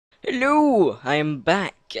Hello, I am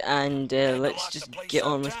back, and let's just get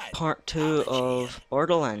on with part 2 of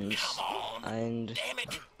Borderlands. And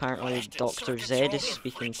apparently Dr. Zed is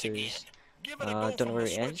speaking to us. Don't know where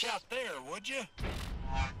he is.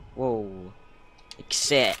 Whoa.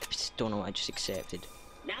 Accept. Don't know what I just accepted.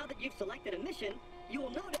 Now that you've selected a mission, you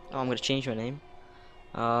will notice. Oh, I'm gonna change my name.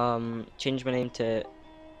 Change my name to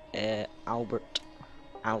Albert.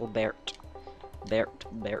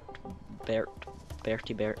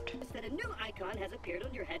 Bertie Bert. That a new icon has appeared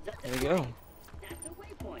on your heads up There we go. That's a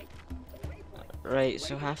waypoint. Right,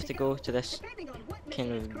 so I have to go to this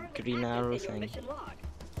kind of green arrow thing.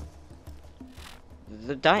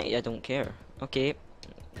 The diet, I don't care. Okay,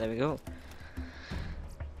 there we go.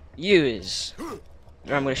 Use.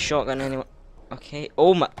 I'm gonna shotgun anyone. Okay.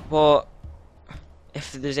 Oh my. What?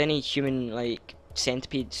 If there's any human like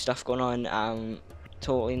centipede stuff going on,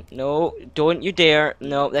 totally. No, don't you dare.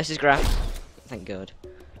 No, this is graph. Thank God.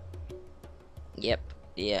 Yep.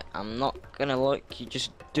 Yeah, I'm not gonna look. You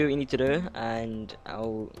just do what you need to do, and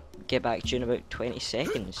I'll get back to you in about 20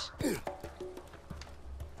 seconds.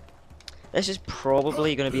 This is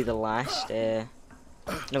probably gonna be the last. No,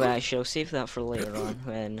 wait, actually, I'll save that for later on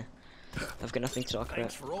when I've got nothing to talk about.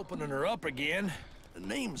 Thanks for opening her up again. The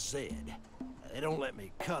name's Zed. They don't let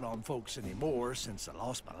me cut on folks anymore since I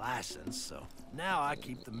lost my license, so now I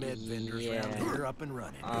keep the med vendors around here up and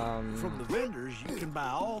running. From the vendors, you can buy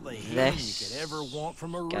all the healing you could ever want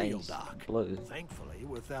from a real doc. Blue. Thankfully,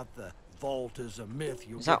 without the vault is a myth,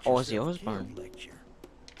 you'll Is that get Ozzy yourself Osbourne? killed lecture.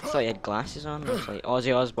 I thought he had glasses on. I was like,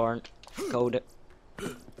 Ozzy Osbourne. Called it.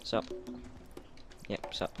 What's up? Yep,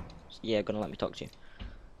 what's up? Yeah, gonna let me talk to you.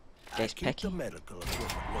 Guys, Keep picky. the medical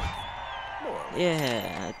equipment working. More or less.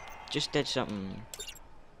 Yeah, I just did something.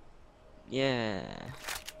 Yeah.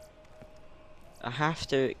 I have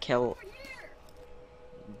to kill.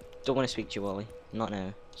 Don't want to speak to you, Wally. Not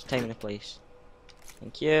now. It's time and a place.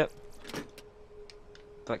 Thank you.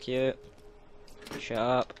 Fuck you. Shut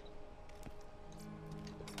up.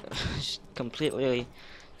 Just completely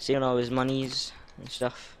stealing all his monies and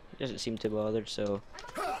stuff. He doesn't seem too bothered, so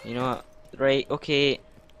you know what? Right, okay.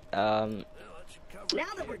 Now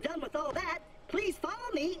that we're done with all that, please follow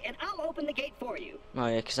me and I'll open the gate for you. Oh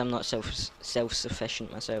yeah, because I'm not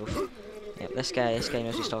self-sufficient myself. Yep, this guy knows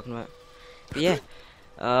what he's talking about. But yeah,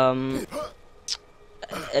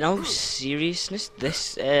 in all seriousness,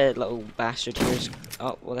 this little bastard here is...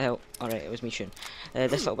 Oh, what the hell? Alright, it was me shooting.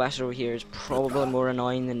 This little bastard over here is probably more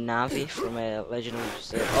annoying than Navi from Legend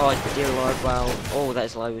of... oh, dear lord, wow. Oh, that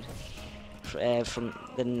is loud. From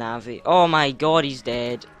the Navi. Oh my god, he's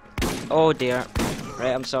dead. Oh dear.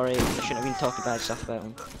 Right, I'm sorry. I shouldn't have been talking bad stuff about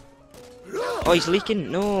him. Oh, he's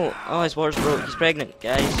leaking. No. Oh, his water's broke. He's pregnant,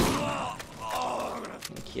 guys.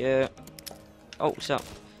 Thank you. Oh, what's up?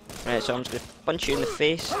 Right, so I'm just gonna punch you in the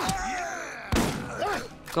face.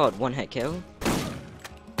 God, one hit kill.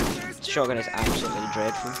 This shotgun is absolutely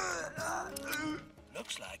dreadful.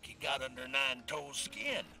 Looks like you got under 9-toe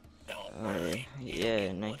skin.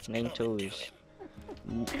 Yeah, nine toes.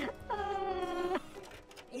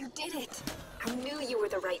 You did it! I knew you were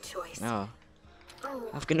the right choice. No. Oh,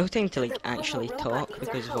 I've got no time to like actually talk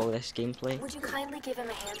because of all this gameplay. would you kindly give him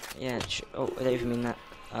a hand? Yeah, oh, I don't even mean that.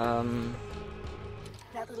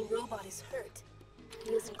 That little robot is hurt.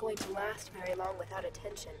 He isn't going to last very long without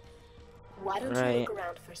attention. Why don't you look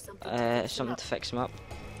around for something something to fix him up.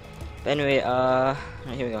 But anyway, right,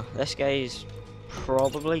 here we go. This guy's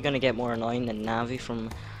probably gonna get more annoying than Navi from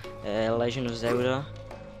Legend of Zelda.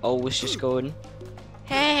 Always just going,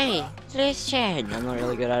 hey, listen. I'm not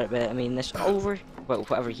really good at it, but I mean this well,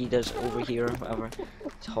 whatever he does over here, whatever,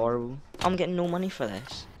 it's horrible. I'm getting no money for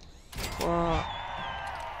this. What? I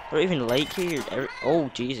don't even like you. Oh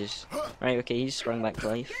Jesus! Right, okay, he's sprung back to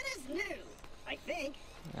life. Good as new, I think.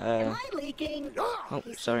 Am I leaking? Oh,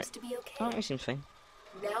 He sorry. seems to be okay. Oh, he seems fine.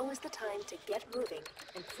 Now is the time to get moving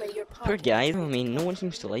and play your part. Poor guy though, I mean, no one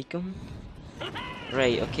seems to like him.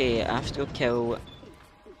 Right, okay, I have to go kill...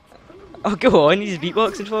 Oh, go on, he's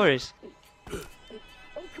beatboxing for us. Oh,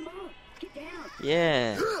 come on, get down.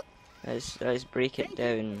 Yeah. Let's break it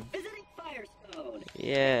down. Visiting Firestone.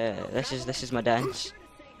 Yeah, this is my dance.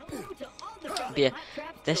 But yeah,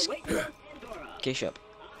 this... Okay, shut up.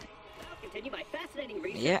 I'll continue my fascinating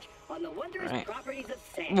research Yeah. on the wondrous Right. properties of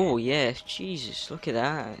sand. Oh, yeah, Jesus, look at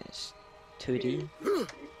that. It's 2D.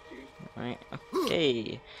 Right,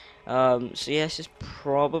 okay. So yeah, this is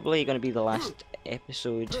probably going to be the last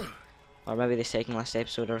episode, or maybe the second last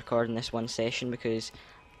episode I record in this one session, because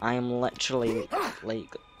I am literally,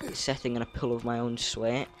 like, sitting in a pool of my own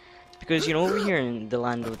sweat. Because, you know, over here in the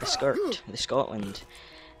land of the skirt, the Scotland,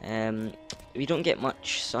 We don't get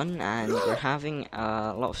much sun, and we're having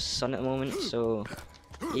a lot of sun at the moment, so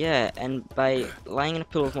yeah. And by lying in a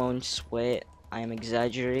pool of my own sweat, I am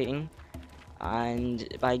exaggerating, and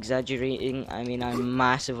by exaggerating I mean I'm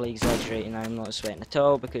massively exaggerating. I'm not sweating at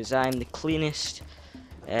all, because I'm the cleanest,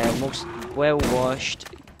 most well washed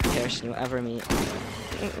person you'll ever meet.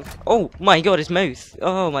 Oh my god, his mouth!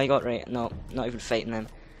 Oh my god, right, no, not even fighting them.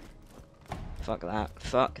 Fuck that,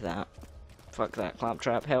 fuck that. Fuck that,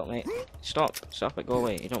 Claptrap, help me. Stop it, go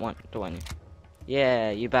away. You don't want you.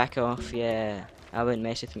 Yeah, you back off, yeah. I wouldn't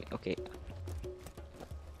mess with me. Okay.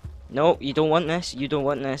 No, you don't want this,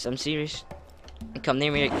 I'm serious. Come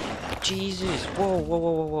near me. Jesus,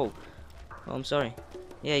 whoa. Oh, I'm sorry.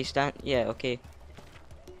 Yeah, yeah, okay.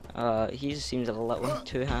 He just seems a little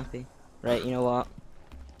too happy. Right, you know what?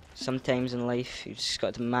 Sometimes in life, you just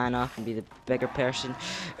got to man up and be the bigger person.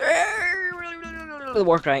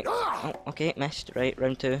 Work right. Oh, okay, missed. Right,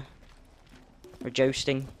 round 2. We're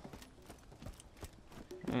jousting.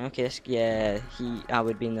 Okay, yeah, I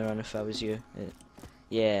would be in the run if I was you.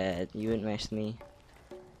 Yeah, you wouldn't mess with me.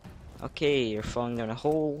 Okay, you're falling down a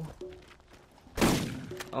hole.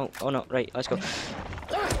 Oh no, right, let's go.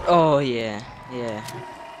 Oh yeah.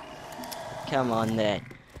 Come on then.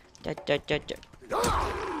 This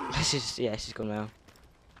is going well.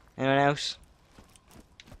 Anyone else?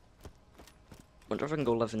 Wonder if I can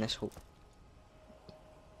go live in this hole.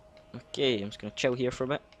 Okay, I'm just gonna chill here for a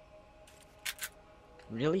bit.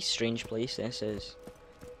 Really strange place this is.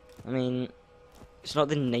 I mean, it's not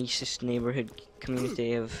the nicest neighborhood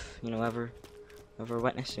community I've, ever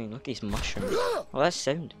witnessed. I mean, look at these mushrooms. Oh, that's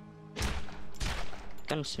sound.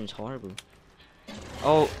 Gun sounds horrible.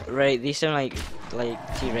 Oh, right, these sound like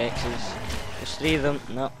T-Rexes. There's 3 of them.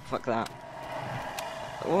 No, fuck that.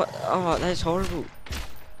 What? Oh, that's horrible.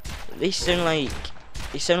 They sound like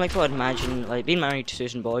what I'd imagine, like being married to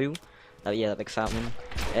Susan Boyle. That big fat one.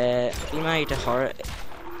 Being married to her,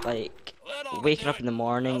 like waking up in the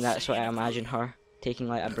morning. That's what I imagine her taking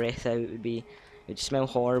like a breath out would be. It would smell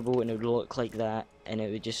horrible and it would look like that, and it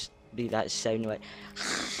would just be that sound like.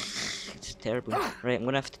 It's terrible. Right, I'm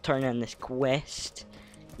gonna have to turn in this quest.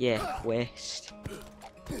 Yeah, quest.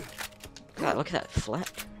 God, look at that flip.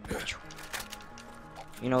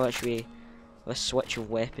 You know what? Should we? Let's switch of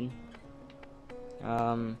weapon.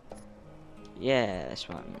 Yeah, that's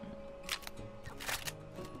one.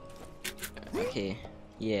 Okay,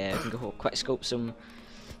 yeah, I can go quick scope some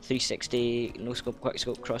 360, no scope, quick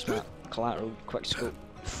scope, cross map, collateral, quick scope,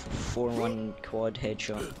 4-in-1 quad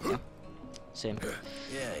headshot. Yeah, same.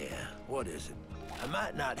 Yeah. What is it? I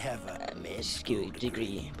might not have a minuscule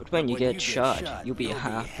degree, but when you get shot, you'll be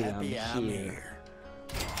happy I'm here.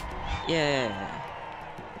 Yeah.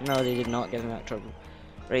 No, they did not give me that trouble.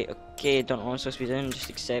 Right, okay, don't know what I'm supposed to be doing, just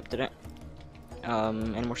accepted it.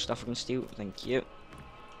 Any more stuff I can steal? Thank you.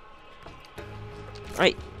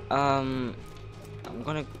 Right, I'm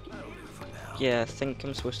gonna... Yeah, I think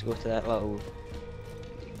I'm supposed to go to that little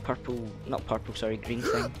green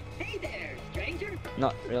thing. Hey there, stranger.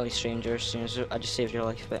 Not really stranger, as soon as I just saved your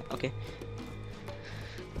life, but okay.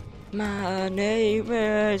 My name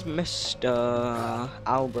is Mr.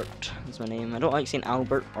 Albert. That's my name. I don't like saying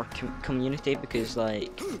Albert or community because,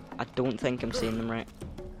 like, I don't think I'm saying them right.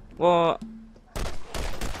 What?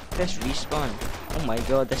 This respawn. Oh my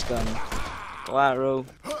god, this gun. Collateral.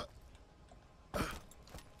 I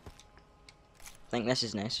think this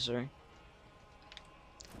is necessary.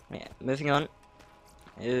 Right, moving on.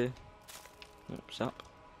 What's up?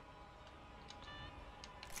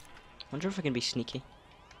 Wonder if I can be sneaky.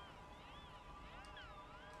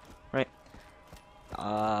 Right.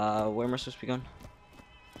 Where am I supposed to be going?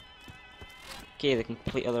 Okay, the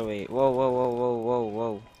complete other way.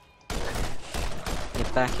 Whoa.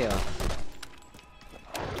 Get back here.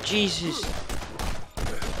 Jesus.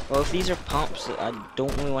 Well, if these are pumps, I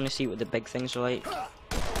don't really want to see what the big things are like.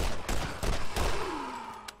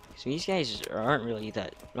 So these guys aren't really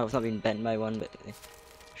that... Well, I've not been bitten by one, but they're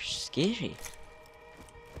scary.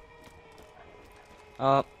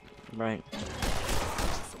 Oh, right.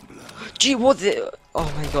 Gee, what the...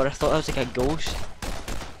 Oh my god, I thought that was like a ghost.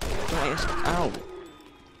 Ow.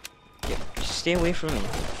 Just stay away from me.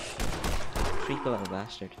 Creepy little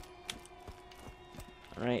bastard.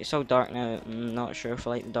 Right, it's all dark now. I'm not sure if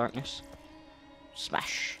I like the darkness.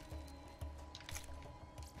 Smash.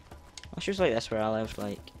 I was like this where I lived,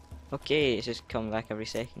 like... Okay, it's just coming back every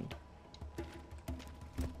second.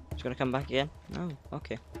 It's gonna come back again? No,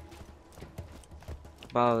 okay.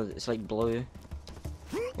 Wow, it's like blue.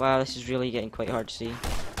 Wow, this is really getting quite hard to see.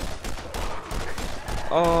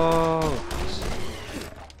 Oh!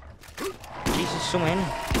 Jesus, so many.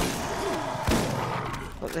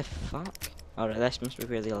 What the fuck? Alright, this must be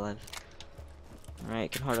where they live. Right, I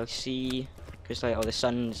can hardly see. Because like, oh, the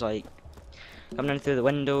sun's like coming in through the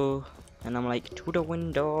window. And I'm like, to the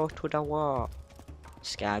window, to the wall.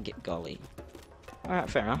 Skag golly. Alright,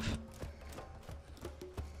 fair enough.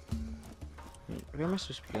 Where am I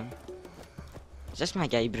supposed to be going? Is this my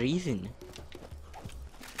guy breathing?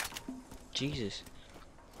 Jesus.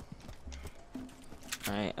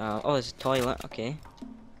 Alright, oh, there's a toilet, okay.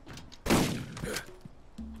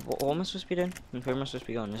 What am I supposed to be doing? And where am I supposed to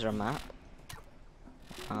be going? Is there a map?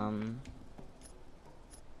 Okay.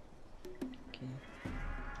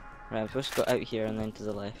 Right, I'm supposed to go out here and then to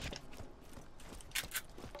the left.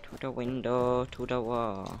 To the window, to the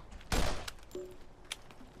wall.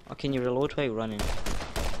 Oh, can you reload while running?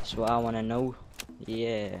 That's what I want to know.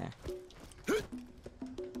 Yeah.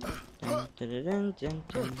 Dun, dun, dun, dun,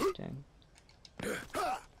 dun, dun.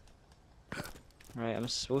 Right, I'm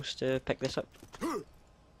supposed to pick this up.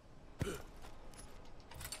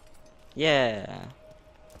 Yeah.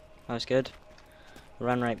 That was good.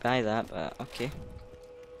 Ran right by that, but okay.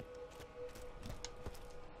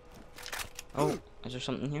 Oh, is there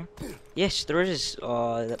something here? Yes, there is.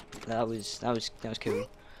 Oh, that was cool.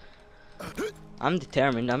 I'm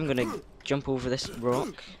determined. I'm gonna jump over this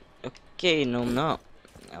rock. Okay, no, I'm not.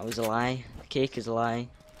 That was a lie. The cake is a lie.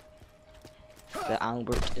 The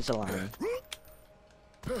Albert is a lie.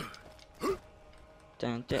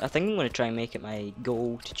 I think I'm gonna try and make it my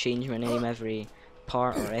goal to change my name every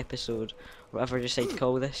part or episode, whatever I decide to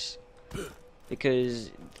call this, because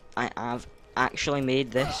I've actually made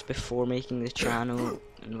this before making the channel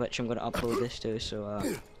in which I'm gonna upload this to, so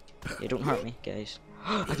yeah, don't hurt me, guys.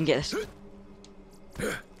 I can get this.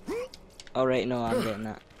 Oh right, no, I'm getting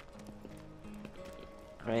that.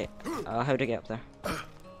 Right, how do I get up there?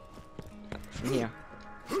 From here.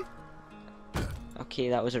 Okay,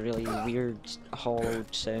 that was a really weird, hollow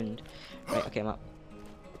sound. Right, okay, I'm up.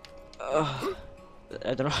 Ugh.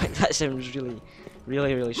 I don't know, that sounds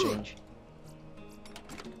really strange.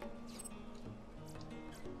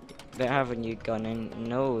 Better have a new gun in.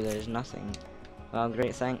 No, there's nothing. Well,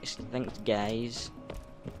 great, thanks guys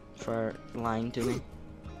for lying to me.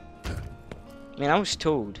 I mean, I was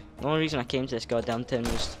told, the only reason I came to this goddamn town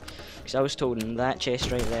was because I was told in that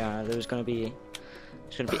chest right there was gonna be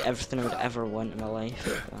everything I would ever want in my life.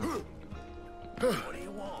 What do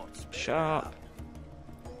you want? Shut up.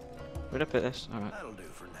 Where'd I put this? Alright. That'll do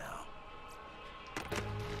for now.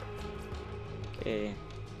 Okay.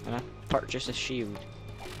 And I purchased a shield.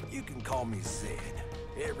 You can call me Zed.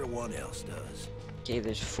 Everyone else does. Okay,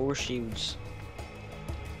 there's 4 shields.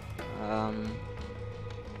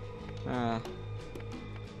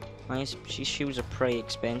 These shields are pretty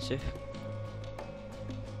expensive.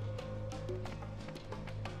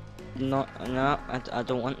 No, I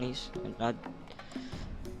don't want these. I'm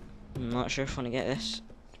not sure if I want to get this.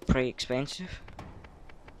 It's pretty expensive.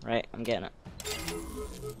 Right, I'm getting it.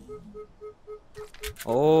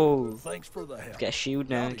 Oh, thanks for the help. Get a shield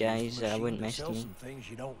now, guys. I wouldn't mess with me. Things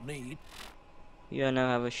you don't need. You now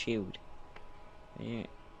have a shield. Yeah,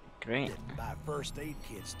 great. Didn't buy first aid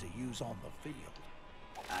kits to use on the field.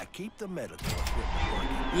 I keep the medical equipment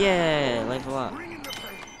working. Yeah, level up.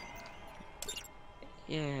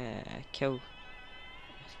 Yeah,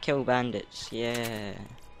 kill bandits. Yeah.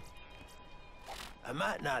 I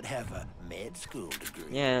might not have a med school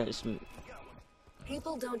degree. Yeah, it's.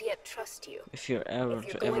 People don't yet trust you. If you're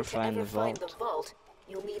ever find the vault,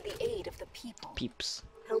 you'll need the aid of the people. Peeps.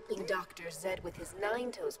 Helping Dr. Zed with his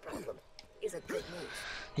 9-toes problem is a good move.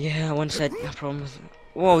 Yeah, I once had a problem with.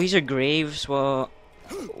 Whoa, these are graves. What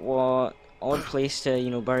odd place to, you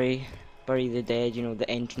know, bury the dead. You know, the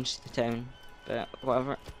entrance to the town. But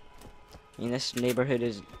whatever. I mean, this neighborhood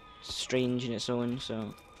is strange in its own.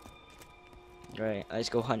 So, right, let's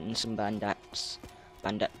go hunting some bandits.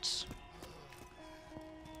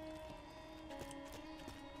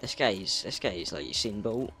 This guy's like Usain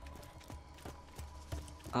Bolt.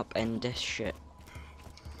 Up in this shit.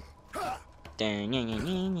 Oh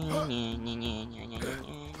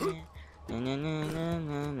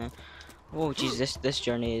jeez, this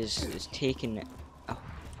journey is taking a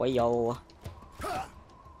while.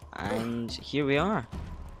 And here we are.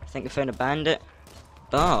 I think I found a bandit.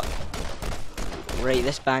 But right,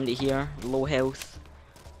 this bandit here, low health.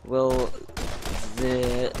 Will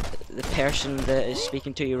the person that is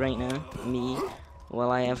speaking to you right now, me,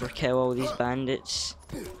 will I ever kill all these bandits?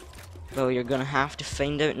 Well, you're gonna have to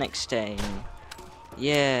find out next time.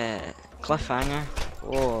 Yeah, cliffhanger.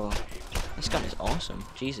 Whoa, this gun is awesome.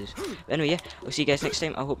 Jesus. But anyway, yeah, I'll see you guys next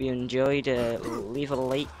time. I hope you enjoyed. Leave a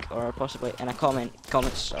like or possibly and a comment.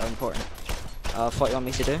 Comments are important. What you want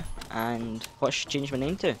me to do? And what should I change my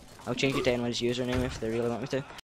name to? I'll change it to anyone's username if they really want me to.